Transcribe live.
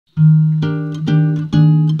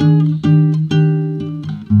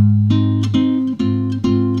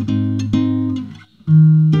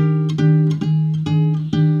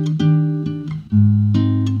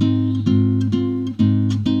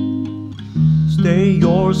Stay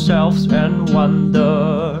yourselves and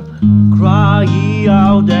wonder, cry ye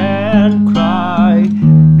out and cry.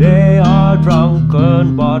 They are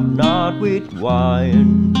drunken but not with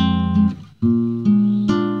wine.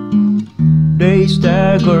 They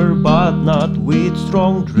stagger but not with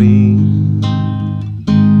strong drink.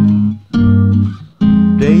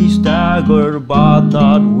 They stagger but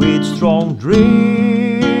not with strong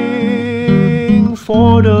drink.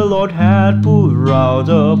 For the Lord had poured out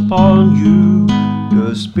upon you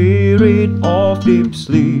the spirit of deep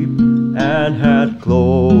sleep, and had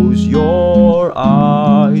closed your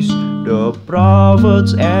eyes. The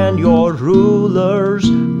prophets and your rulers,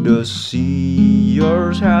 the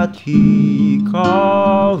seers had he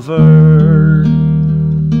covered.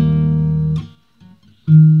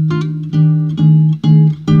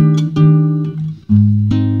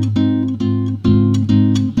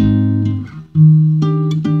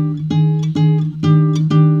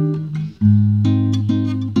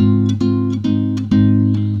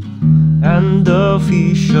 And the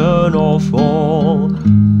vision of all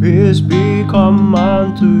is become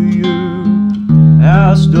unto you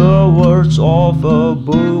as the words of a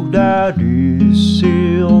book that is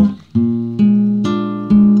sealed,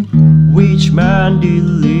 which man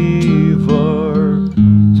deliver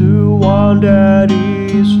to one that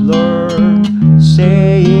is learned,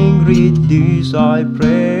 saying, read this, I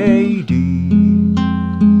pray thee.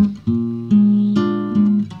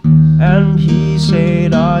 And he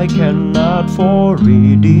said, I cannot, for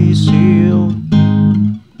it is sealed.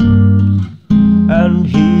 And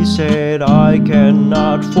he said, I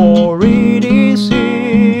cannot, for it is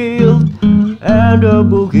sealed. And the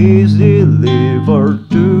book is delivered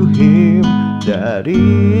to him that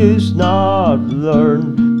is not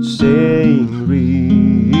learned, saying,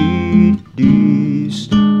 read this,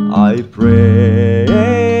 I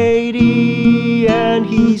pray thee. And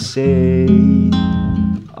he said,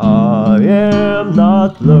 I am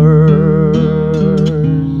not learned.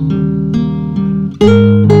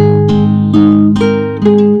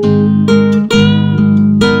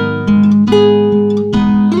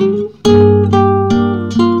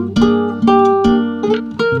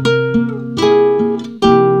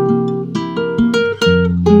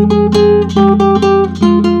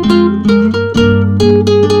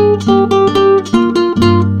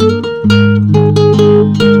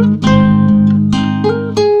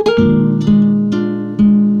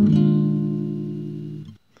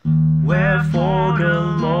 Wherefore the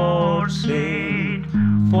Lord said,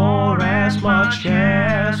 for as much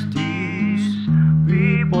as these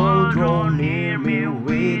people draw near me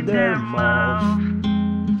with their mouth,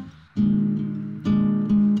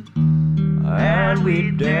 and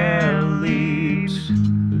with their lips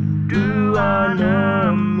do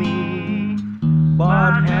honor me,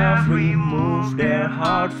 but have removed their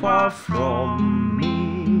heart far from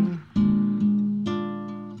me,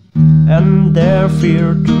 and their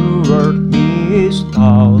fear toward me is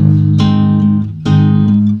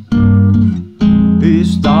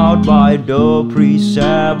stout by the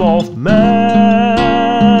precept of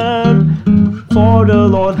man. For the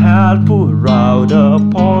Lord had poured out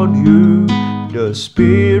upon you the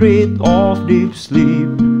spirit of deep sleep,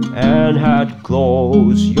 and had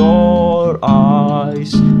closed your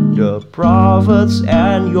eyes. The prophets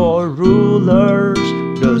and your rulers,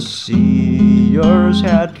 the seers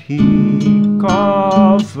had he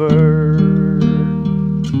covered.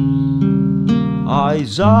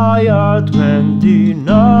 Isaiah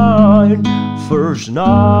 29, verse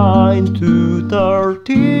 9 to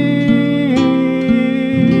 13.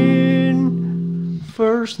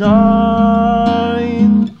 Verse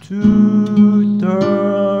 9 to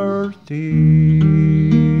 13.